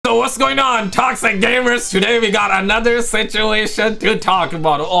What's going on, toxic gamers? Today we got another situation to talk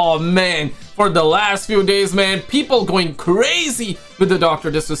about. Oh man, for the last few days, man, people going crazy with the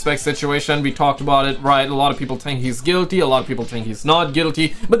DrDisrespect situation. We talked about it, right? A lot of people think he's guilty, a lot of people think he's not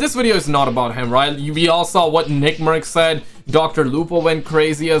guilty, but this video is not about him, right? We all saw what Nick Merck said. Dr. Lupo went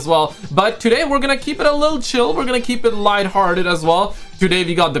crazy as well, but today we're gonna keep it a little chill. We're gonna keep it lighthearted as well. Today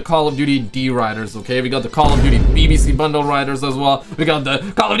we got the Call of Duty D riders, okay? We got the Call of Duty BBC bundle riders as well. We got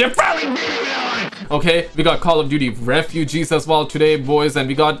the Call of Duty okay? We got Call of Duty refugees as well today, boys, and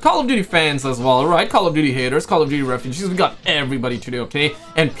we got Call of Duty fans as well, right? Call of Duty haters, Call of Duty refugees. We got everybody today, okay?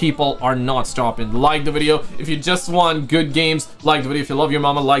 And people are not stopping. Like the video if you just want good games. Like the video if you love your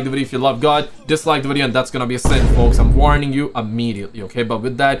mama. Like the video if you love God. Dislike the video and that's gonna be a sin, folks. I'm warning you immediately, okay? But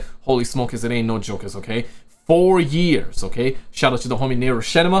with that, holy smokers, it ain't no jokers, okay? 4 years, okay? Shout out to the homie Nero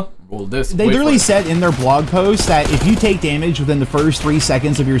Shenema. Roll this. They literally said in their blog post that if you take damage within the first 3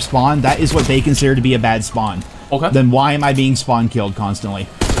 seconds of your spawn, that is what they consider to be a bad spawn. Okay. Then why am I being spawn killed constantly?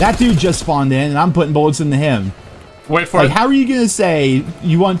 That dude just spawned in and I'm putting bullets into him. Wait for it. How are you gonna say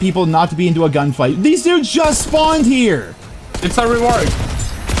you want people not to be into a gunfight? These dudes just spawned here. It's a reward.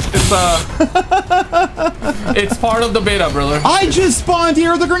 It's it's part of the beta, brother. I just spawned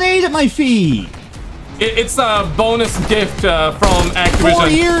here with a grenade at my feet. It's a bonus gift from Activision. 4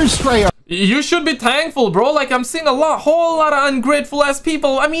 years, Treyarch. You should be thankful, bro. Like, I'm seeing whole lot of ungrateful ass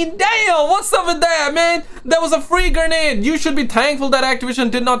people. I mean, damn, what's up with that, man? That was a free grenade. You should be thankful that Activision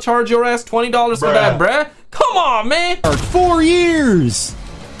did not charge your ass $20 for that, bruh. Come on, man. 4 years.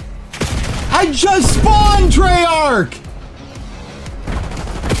 I just spawned, Treyarch.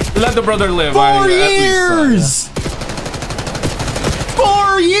 Let the brother live. 4 years.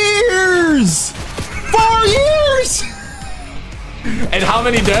 4 years. 4 years! And how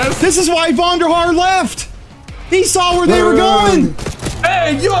many deaths? This is why Vonderhaar left! He saw where they were going!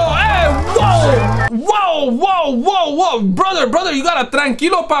 Hey, yo, hey, whoa! Whoa, whoa, whoa, whoa! Brother, you gotta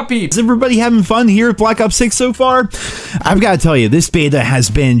tranquilo, papi! Is everybody having fun here at Black Ops 6 so far? I've gotta tell you, this beta has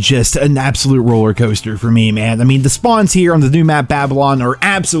been just an absolute roller coaster for me, man. I mean, the spawns here on the new map Babylon are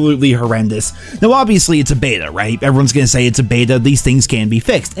absolutely horrendous. Now, obviously, it's a beta, right? Everyone's gonna say it's a beta, these things can be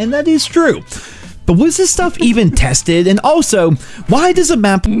fixed, and that is true. But was this stuff even tested? And also, why does a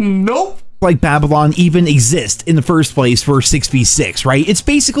map like Babylon even exist in the first place for 6v6, right? It's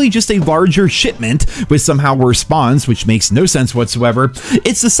basically just a larger shipment with somehow worse spawns, which makes no sense whatsoever.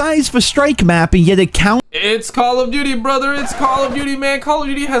 It's the size of a strike map, and yet it counts. It's Call of Duty, brother. It's Call of Duty, man. Call of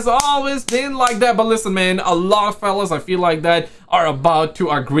Duty has always been like that. But listen, man, a lot of fellas, I feel like that, are about to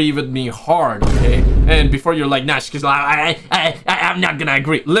agree with me hard, okay? And before you're like, nah, I'm not gonna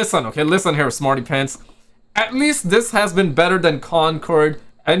agree. Listen, okay? Listen here, smarty pants. At least this has been better than Concord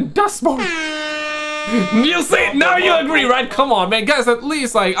and Silent Hill. You see, now you agree, right? Come on, man, guys. At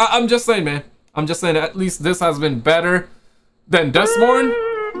least, like, I'm just saying, man. I'm just saying, at least this has been better than Silent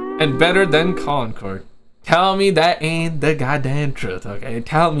Hill and better than Concord. Tell me that ain't the goddamn truth, okay?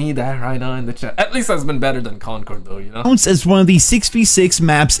 Tell me that right now in the chat. At least has been better than Concord, though, you know? Counts as one of the 6v6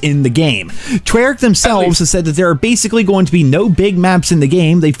 maps in the game. Treyarch themselves has said that there are basically going to be no big maps in the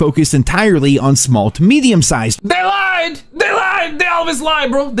game. They focused entirely on small to medium-sized. They lied! They lied! They always lie,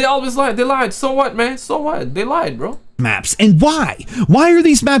 bro. They always lie. They lied. So what, man? So what? They lied, bro. Maps. And why? Why are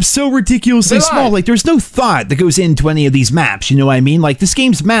these maps so ridiculously small? Like, there's no thought that goes into any of these maps, you know what I mean? Like, this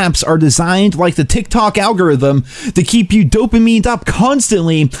game's maps are designed like the TikTok algorithm to keep you dopamined up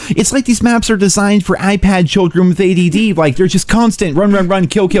constantly. It's like these maps are designed for iPad children with ADD. Like, they're just constant run, run, run,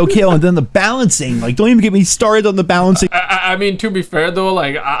 kill, kill, kill, and then the balancing. Like, don't even get me started on the balancing. I mean, to be fair, though,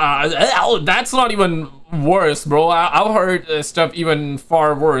 like, that's not even worse, bro. I've heard stuff even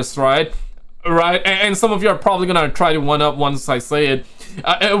far worse, right? Right, and some of you are probably gonna try to one up once I say it.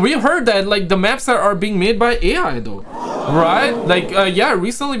 We heard that, like, the maps are being made by AI, though, right? Like, yeah,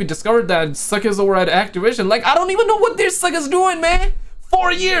 recently we discovered that suckers over at Activision, like, I don't even know what their suckers doing, man.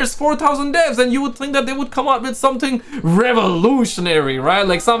 4 years, 4,000 devs, and you would think that they would come out with something revolutionary, right?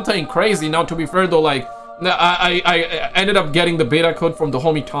 Like, something crazy. Now, to be fair, though, like, I ended up getting the beta code from the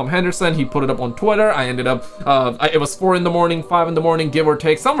homie Tom Henderson. He put it up on Twitter. I ended up, it was 4 in the morning, 5 in the morning, give or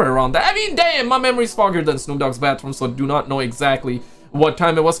take, somewhere around that. I mean, damn, my memory's foggier than Snoop Dogg's bathroom, so do not know exactly what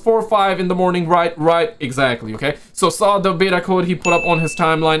time it was. 4 or 5 in the morning, right, exactly, okay? So saw the beta code he put up on his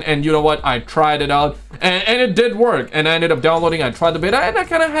timeline, and you know what? I tried it out, and it did work. And I ended up downloading, I tried the beta, and I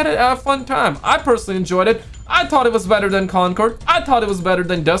kind of had a fun time. I personally enjoyed it. I thought it was better than Concord. I thought it was better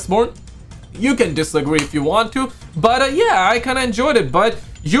than Silent Hill. You can disagree if you want to, but yeah, I kind of enjoyed it. But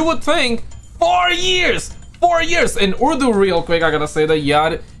you would think 4 years, 4 years. In Urdu, real quick, I gotta say that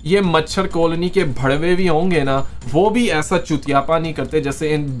यार ये मच्छर colony के भड़वे भी होंगे ना, वो भी ऐसा चुतियापा नहीं करते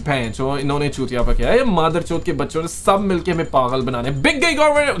जैसे इन भैंसों इन्होंने चुतियापा किया है। ये मादरचोद के बच्चों ने सब मिलके हमें पागल बनाने। बिग गे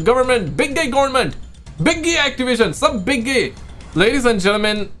गवर्नमेंट, बिग गे गवर्नमेंट, बिग गे एक्टिविजन, सब big gay. Ladies and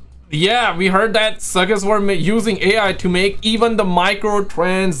gentlemen, yeah, we heard that suckers were using AI to make even the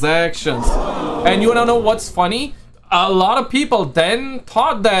microtransactions. And you wanna know what's funny? A lot of people then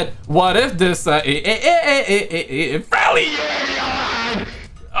thought that, what if this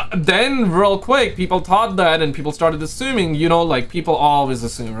then real quick people thought that, and people started assuming, you know, like people always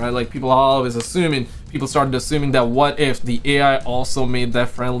assume, right? Like people always assuming, people started assuming that what if the AI also made that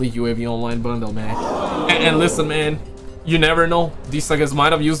friendly UAV online bundle, man. And listen, man, you never know, these suckers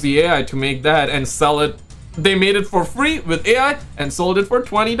might have used the AI to make that and sell it. They made it for free with AI and sold it for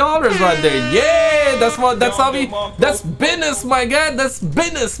 $20 right there. Yeah, that's how we, that's business, my guy. That's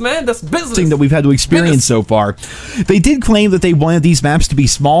business, man. That's business. Thing that we've had to experience so far. They did claim that they wanted these maps to be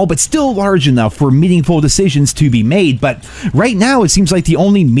small, but still large enough for meaningful decisions to be made. But right now, it seems like the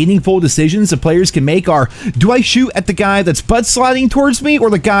only meaningful decisions the players can make are, do I shoot at the guy that's butt sliding towards me or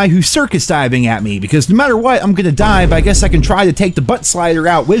the guy who's circus diving at me? Because no matter what, I'm gonna die, but I guess I can try to take the butt slider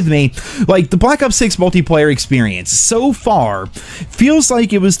out with me. Like, the Black Ops 6 multiplayer experience so far feels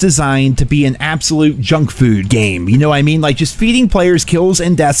like it was designed to be an absolute junk food game. You know what I mean? Like just feeding players kills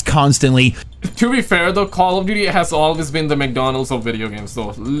and deaths constantly. To be fair though, Call of Duty has always been the McDonald's of video games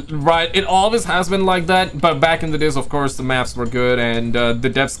though, right? It always has been like that, but back in the days, of course, the maps were good and the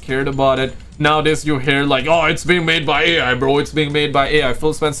devs cared about it. Nowadays you hear like, oh, it's being made by AI, bro, it's being made by AI.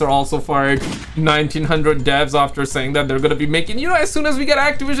 Phil Spencer also fired 1900 devs after saying that they're gonna be making, you know, as soon as we get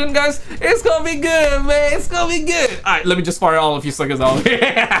Activision, guys, it's gonna be good, man, it's gonna be good. Alright, let me just fire all of you suckers out.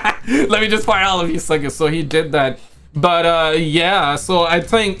 Let me just fire all of you suckers. So he did that. But yeah, so I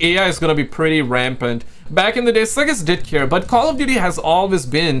think AI is gonna be pretty rampant. Back in the day, suckers did care, but Call of Duty has always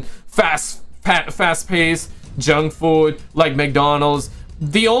been fast-paced, junk food, like McDonald's.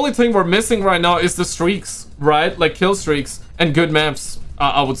 The only thing we're missing right now is the streaks, right? Like kill streaks and good maps,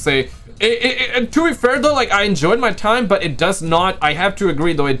 I would say. To be fair though, like I enjoyed my time, but it does not, I have to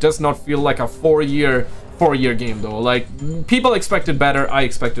agree though, it does not feel like a four-year game though. Like people expected better, I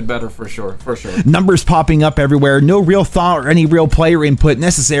expected better for sure. Numbers popping up everywhere, no real thought or any real player input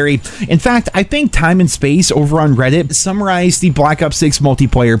necessary. In fact, I think Time and Space over on Reddit summarized the Black Ops 6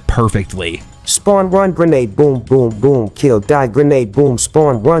 multiplayer perfectly. Spawn, run, grenade, boom, boom, boom, kill, die, grenade, boom,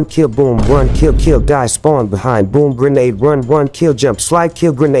 spawn, run, kill, boom, run, kill, die, spawn, behind, boom, grenade, run, kill, jump, slide,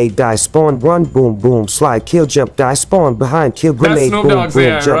 kill, grenade, die, spawn, run, boom, boom, slide, kill, jump, die, spawn, behind, kill, grenade, boom, boom,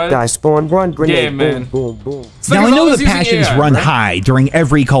 jump, right? Die, spawn, run, grenade, boom, boom, boom. Now, I know the passions run high during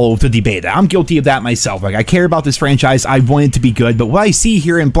every Call of Duty beta. I'm guilty of that myself. Like, I care about this franchise. I want it to be good, but what I see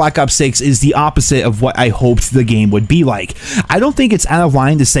here in Black Ops 6 is the opposite of what I hoped the game would be like. I don't think it's out of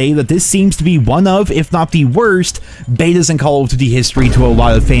line to say that this seems to be one of, if not the worst, betas in Call of Duty history to a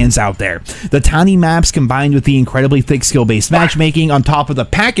lot of fans out there. The tiny maps combined with the incredibly thick skill-based matchmaking on top of the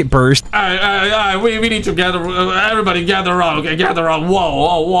packet burst. We need to gather, everybody gather around, okay, gather around.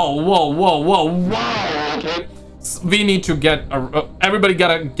 Whoa, okay. We need to get, everybody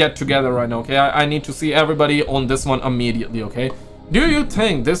gotta get together right now, okay? I need to see everybody on this one immediately, okay? Do you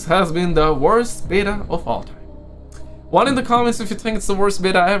think this has been the worst beta of all time? One in the comments if you think it's the worst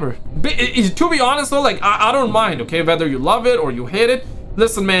beta ever. To be honest though, like, I don't mind, okay? Whether you love it or you hate it.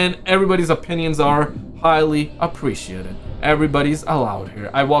 Listen, man, everybody's opinions are highly appreciated. Everybody's allowed here.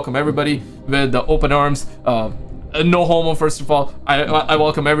 I welcome everybody with the open arms. No homo, first of all. I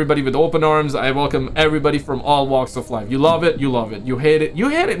welcome everybody with open arms. I welcome everybody from all walks of life. You love it, you love it. You hate it, you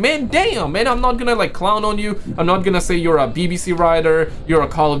hate it. Man, damn, man, I'm not gonna like clown on you. I'm not gonna say you're a BBC writer, you're a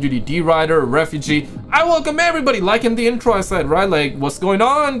Call of Duty D writer, a refugee. I welcome everybody, like in the intro I said, right? Like, what's going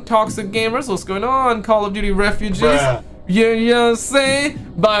on, toxic gamers? What's going on, Call of Duty refugees? Bruh. Yeah, say.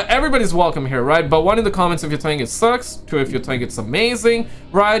 But everybody's welcome here, right? But one in the comments if you think it sucks, two if you think it's amazing,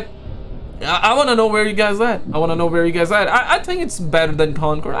 right? I want to know where you guys at. I think it's better than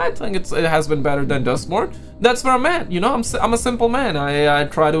Concord. I think it has been better than Dustmore. That's where I'm at. You know, I'm a simple man. I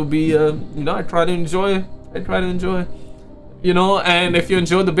try to be, you know, I try to enjoy. You know, and if you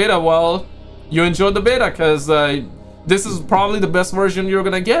enjoyed the beta, well, you enjoyed the beta because this is probably the best version you're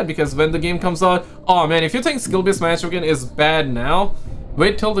gonna get, because when the game comes out, oh man, if you think skill-based matchmaking is bad now,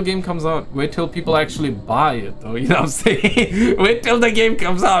 wait till the game comes out. Wait till people actually buy it, though. You know what I'm saying? Wait till the game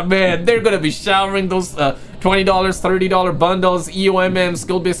comes out, man. They're gonna be showering those $20, $30 bundles, EOMM,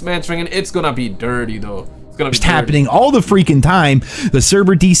 skill-based matchmaking. It's gonna be dirty, though. It's gonna be just happening all the freaking time. The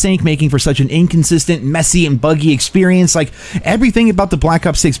server desync making for such an inconsistent, messy, and buggy experience. Like, everything about the Black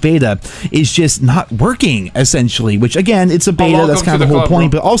Ops 6 beta is just not working, essentially, which, again, it's a beta. That's kind of the whole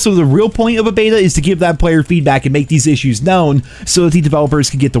point. But also, the real point of a beta is to give that player feedback and make these issues known so that the developers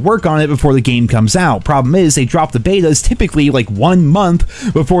can get to work on it before the game comes out. Problem is, they drop the betas typically like 1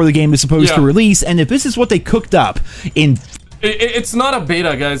 month before the game is supposed to release, and if this is what they cooked up in... It's not a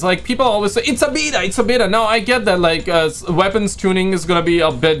beta, guys. Like, people always say, it's a beta, it's a beta. Now, I get that, like, weapons tuning is gonna be a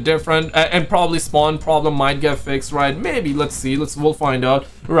bit different, and probably spawn problem might get fixed, right? Maybe, let's see, we'll find out,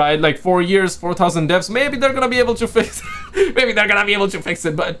 right? Like, 4 years, 4,000 devs, maybe they're gonna be able to fix maybe they're gonna be able to fix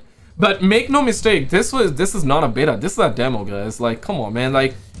it, but make no mistake, this is not a beta, this is a demo, guys. Like, come on, man.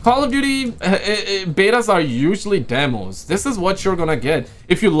 Like, Call of Duty betas are usually demos. This is what you're gonna get.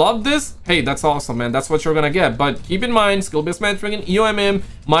 If you love this, hey, that's awesome, man. That's what you're gonna get. But keep in mind, skill-based matchmaking, EOMM,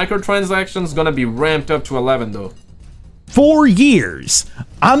 microtransactions gonna be ramped up to 11, though. 4 years.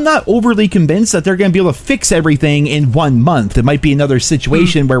 I'm not overly convinced that they're going to be able to fix everything in 1 month. It might be another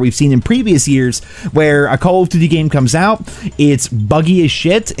situation where we've seen in previous years where a Call of Duty game comes out, it's buggy as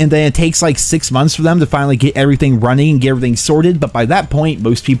shit, and then it takes like 6 months for them to finally get everything running and get everything sorted. But by that point,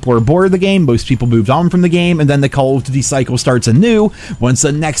 most people are bored of the game, most people moved on from the game, and then the Call of Duty cycle starts anew once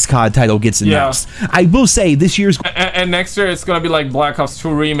the next COD title gets announced. I will say this year's... And next year it's going to be like Black Ops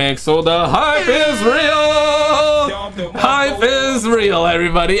 2 Remake, so the hype is real! Hype is real,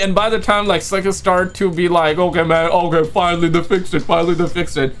 everybody. And by the time like suckers start to be like, okay, man, okay, finally they fixed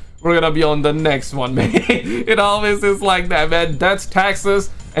it, we're gonna be on the next one, man. It always is like that, man. That's taxes,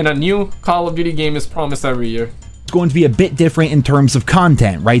 and a new Call of Duty game is promised every year. Going to be a bit different in terms of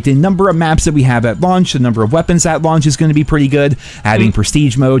content, right? The number of maps that we have at launch, the number of weapons at launch is going to be pretty good. Having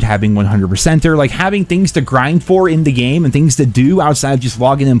prestige mode, having 100%er, like having things to grind for in the game and things to do outside of just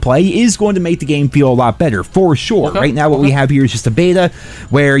log in and play is going to make the game feel a lot better, for sure. Right now, what we have here is just a beta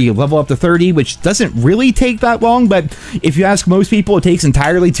where you level up to 30, which doesn't really take that long, but if you ask most people, it takes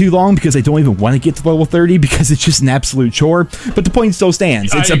entirely too long because they don't even want to get to level 30 because it's just an absolute chore. But the point still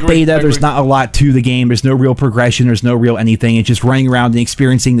stands. It's a beta. There's not a lot to the game. There's no real progression. There's no real anything. It's just running around and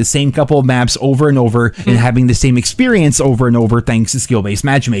experiencing the same couple of maps over and over and having the same experience over and over thanks to skill-based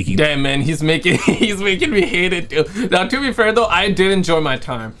matchmaking. Damn, man, he's making me hate it too. Now, to be fair though, I did enjoy my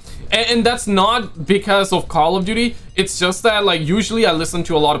time. And that's not because of Call of Duty. It's just that, like, usually I listen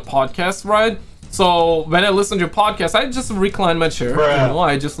to a lot of podcasts, right? So when I listen to a podcast, I just recline my chair. You know,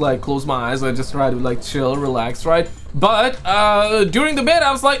 I just like close my eyes. I just try to like chill, relax, right? But during the bed,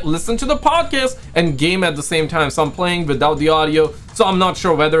 I was like, listen to the podcast and game at the same time. So I'm playing without the audio. So I'm not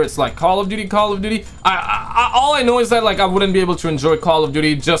sure whether it's like Call of Duty. All I know is that like I wouldn't be able to enjoy Call of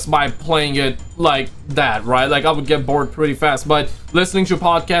Duty just by playing it like that, right? Like I would get bored pretty fast. But listening to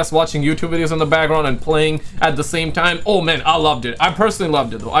podcasts, watching YouTube videos in the background and playing at the same time, oh man, I loved it. I personally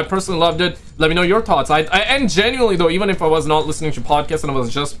loved it though. I personally loved it. Let me know your thoughts. And genuinely though, even if I was not listening to podcasts and I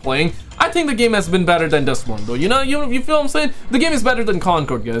was just playing, I think the game has been better than this one though. You feel what I'm saying? The game is better than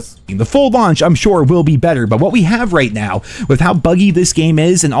Concord, guys. The full launch, I'm sure, will be better, but what we have right now, with how buggy this game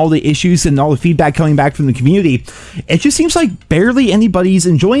is and all the issues and all the feedback coming back from the community, it just seems like barely anybody's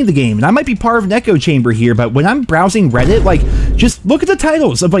enjoying the game. And I might be part of an echo chamber here, but when I'm browsing Reddit, like, just look at the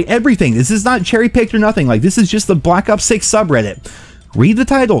titles of like everything. This is not cherry-picked or nothing. Like, this is just the Black Ops 6 subreddit. Read the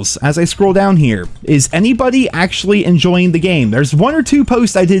titles as I scroll down here. Is anybody actually enjoying the game? There's one or two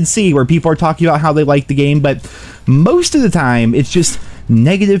posts I did see where people are talking about how they like the game, but most of the time it's just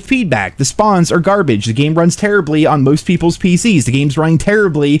negative feedback. The spawns are garbage. The game runs terribly on most people's PCs. The game's running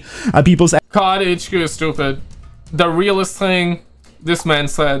terribly on people's... COD HQ is stupid. The realest thing this man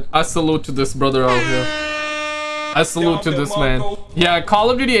said. I salute to this brother out here. I salute to this man. Yeah, Call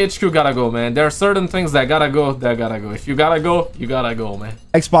of Duty HQ gotta go, man. There are certain things that gotta go, If you gotta go, you gotta go, man.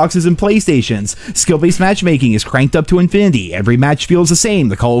 Xboxes and PlayStations. Skill-based matchmaking is cranked up to infinity. Every match feels the same.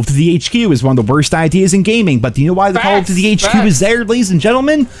 The Call of Duty HQ is one of the worst ideas in gaming, but do you know why the Call of Duty HQ is there, ladies and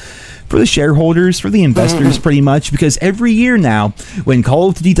gentlemen? For the shareholders, for the investors, pretty much, because every year now, when Call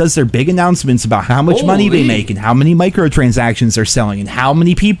of Duty does their big announcements about how much money they make and how many microtransactions they're selling and how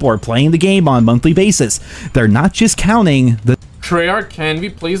many people are playing the game on a monthly basis, they're not just counting the... Treyarch, can we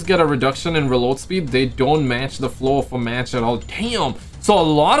please get a reduction in reload speed? They don't match the flow of a match at all. Damn, So a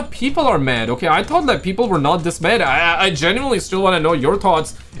lot of people are mad. Okay, I thought that people were not this mad. I genuinely still want to know your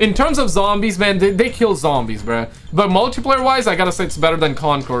thoughts. In terms of zombies, man, they kill zombies, bruh. But multiplayer-wise, I gotta say it's better than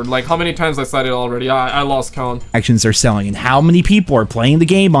Concord. Like, how many times I said it already? I lost count. Actions are selling and how many people are playing the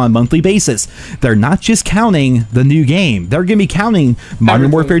game on a monthly basis. They're not just counting the new game. They're going to be counting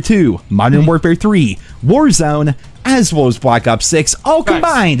Modern Warfare 2, Modern Warfare 3, Warzone, as well as Black Ops 6, all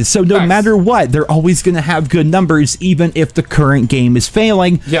combined. So no matter what, they're always going to have good numbers, even if the current game is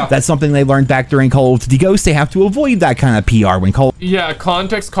failing. Yeah. That's something they learned back during Call of Duty Ghosts. They have to avoid that kind of PR when Yeah,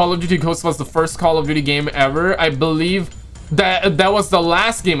 context, Call of Duty Ghosts was the first Call of Duty game ever. I believe that was the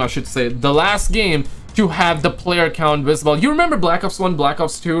last game, I should say. The last game to have the player count visible. You remember Black Ops 1, Black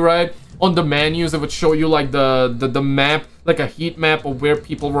Ops 2, right? On the menus, it would show you like the map, like a heat map of where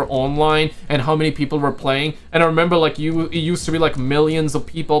people were online and how many people were playing. And I remember like it used to be like millions of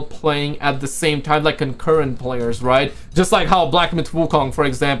people playing at the same time, like concurrent players, right? Just like how Black Myth Wukong, for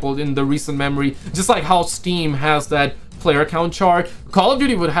example, in the recent memory, just like how Steam has that player count chart, Call of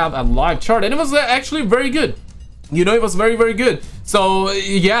Duty would have a live chart, and it was actually very good. You know, it was very, very good. So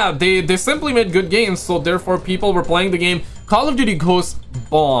yeah, they simply made good games, so therefore people were playing the game. Call of Duty Ghosts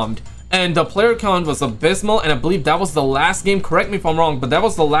bombed, and the player count was abysmal, and I believe that was the last game, correct me if I'm wrong, but that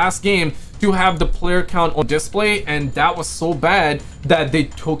was the last game to have the player count on display, and that was so bad that they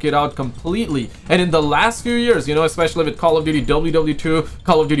took it out completely. And in the last few years, you know, especially with Call of Duty WW2,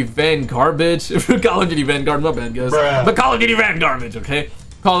 Call of Duty Vanguard, Call of Duty Vanguard, my bad guys, but Call of Duty Vanguard, okay?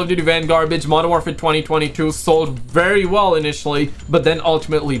 Call of Duty Vanguard, Modern Warfare 2022 sold very well initially, but then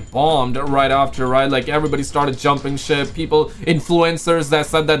ultimately bombed right after, right? Like everybody started jumping ship. People, influencers that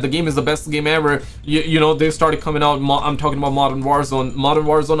said that the game is the best game ever, you know, they started coming out. I'm talking about Modern Warzone. Modern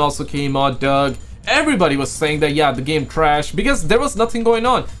Warzone also came out, Doug. Everybody was saying that, yeah, the game crashed because there was nothing going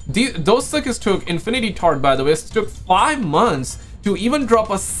on. Those suckers took, Infinity Tart, by the way, it took 5 months to even drop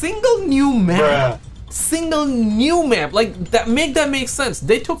a single new map. Single new map, like that make sense.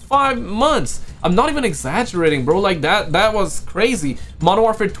 They took 5 months. I'm not even exaggerating, bro. Like that was crazy. Modern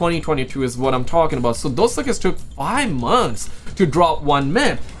Warfare 2022 is what I'm talking about. So those suckers took 5 months to drop one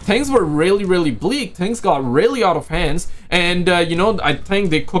map. Things were really bleak. Things got really out of hands, and you know, I think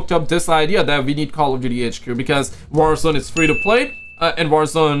they cooked up this idea that we need Call of Duty HQ because Warzone is free to play. And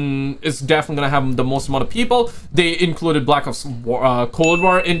Warzone is definitely gonna have the most amount of people. They included Black Ops Cold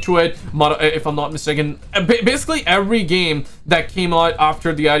War into it, if I'm not mistaken. Basically every game that came out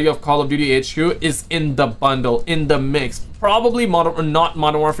after the idea of Call of Duty HQ is in the bundle, in the mix. Probably not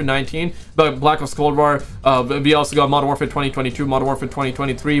Modern Warfare 19, but Black Ops Cold War. We also got Modern Warfare 2022, Modern Warfare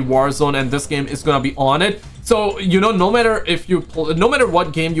 2023, Warzone, and this game is gonna be on it. So you know, no matter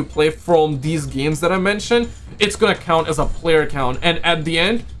what game you play from these games that I mentioned, it's gonna count as a player count, and at the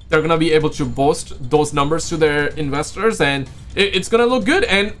end they're gonna be able to boast those numbers to their investors, and it's gonna look good.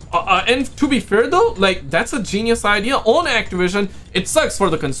 And to be fair though, like that's a genius idea on Activision. It sucks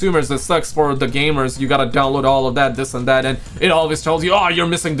for the consumers, it sucks for the gamers. You gotta download all of that, this and that, and it always tells you, oh, you're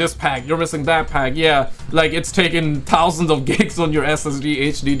missing this pack, you're missing that pack. Yeah, like it's taking thousands of gigs on your SSD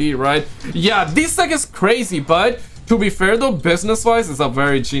HDD, right? Yeah, this suck is crazy, but to be fair though, business wise, it's a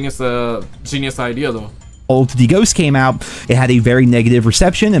very genius idea though. Call of Duty Ghosts came out, it had a very negative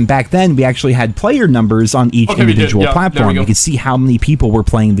reception, and back then we actually had player numbers on each individual platform. You could see how many people were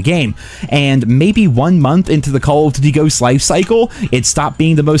playing the game, and maybe 1 month into the Call of Duty Ghosts life cycle, it stopped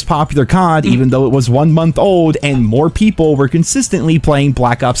being the most popular COD, even though it was 1 month old, and more people were consistently playing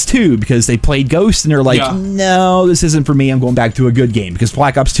Black Ops 2 because they played Ghosts and they're like, no, this isn't for me, I'm going back to a good game, because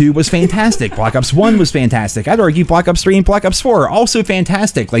Black Ops 2 was fantastic, Black Ops 1 was fantastic, I'd argue Black Ops 3 and Black Ops 4 are also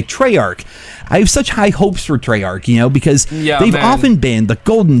fantastic. Like Treyarch, I have such high hopes for Treyarch, you know, because they've often been the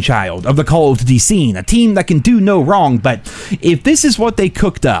golden child of the Call of Duty scene, a team that can do no wrong. But if this is what they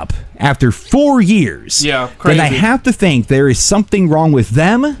cooked up after 4 years, then I have to think there is something wrong with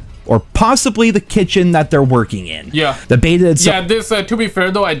them, or possibly the kitchen that they're working in. The beta itself. This to be fair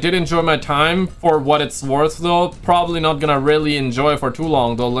though, I did enjoy my time for what it's worth though. Probably not gonna really enjoy it for too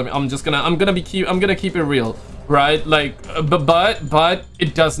long though. I'm gonna keep it real. Right, like, but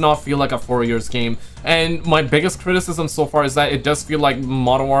it does not feel like a 4 years game. And my biggest criticism so far is that it does feel like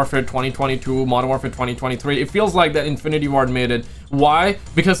Modern Warfare 2022, Modern Warfare 2023. It feels like that Infinity Ward made it. Why?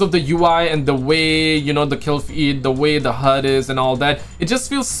 Because of the UI and the way, you know, the kill feed, the way the HUD is and all that. It just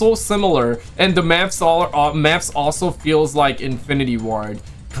feels so similar. And the maps also feels like Infinity Ward,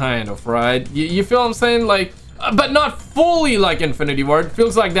 kind of, right? You feel what I'm saying? Like, but not fully like Infinity Ward. It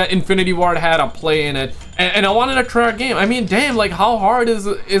feels like that Infinity Ward had a play in it, and I wanted a Treyarch game. I mean, damn, like how hard is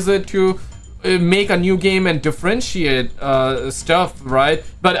it to make a new game and differentiate stuff, right?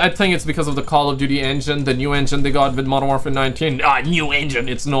 But I think it's because of the Call of Duty engine, the new engine they got with Modern Warfare 19. New engine,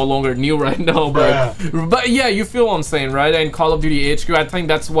 it's no longer new right now, but yeah, you feel what I'm saying, right? And Call of Duty HQ, I think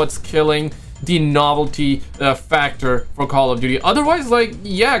that's what's killing the novelty factor for Call of Duty. Otherwise, like,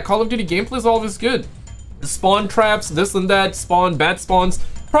 yeah, Call of Duty gameplay is always good. Spawn traps, this and that, bad spawns,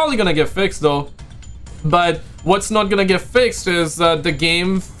 probably gonna get fixed though. But what's not gonna get fixed is the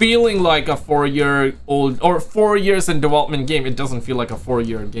game feeling like a 4-year-old or 4 years in development game. It doesn't feel like a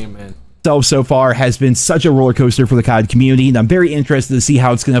 4-year game, man. So far has been such a roller coaster for the COD community, and I'm very interested to see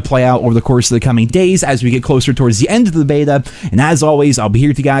how it's going to play out over the course of the coming days as we get closer towards the end of the beta. And as always, I'll be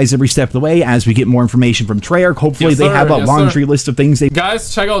here to guys every step of the way as we get more information from Treyarch. Hopefully they have a laundry list of things they...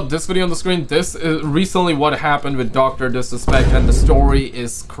 Guys, check out this video on the screen. This is recently what happened with DrDisrespect, and the story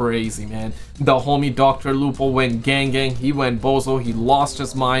is crazy, man. The homie Dr. Lupo went gang, he went bozo, he lost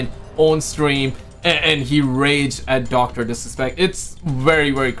his mind on stream, and he raged at DrDisrespect. It's very,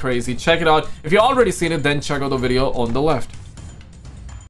 very crazy. Check it out. If you already seen it, then check out the video on the left.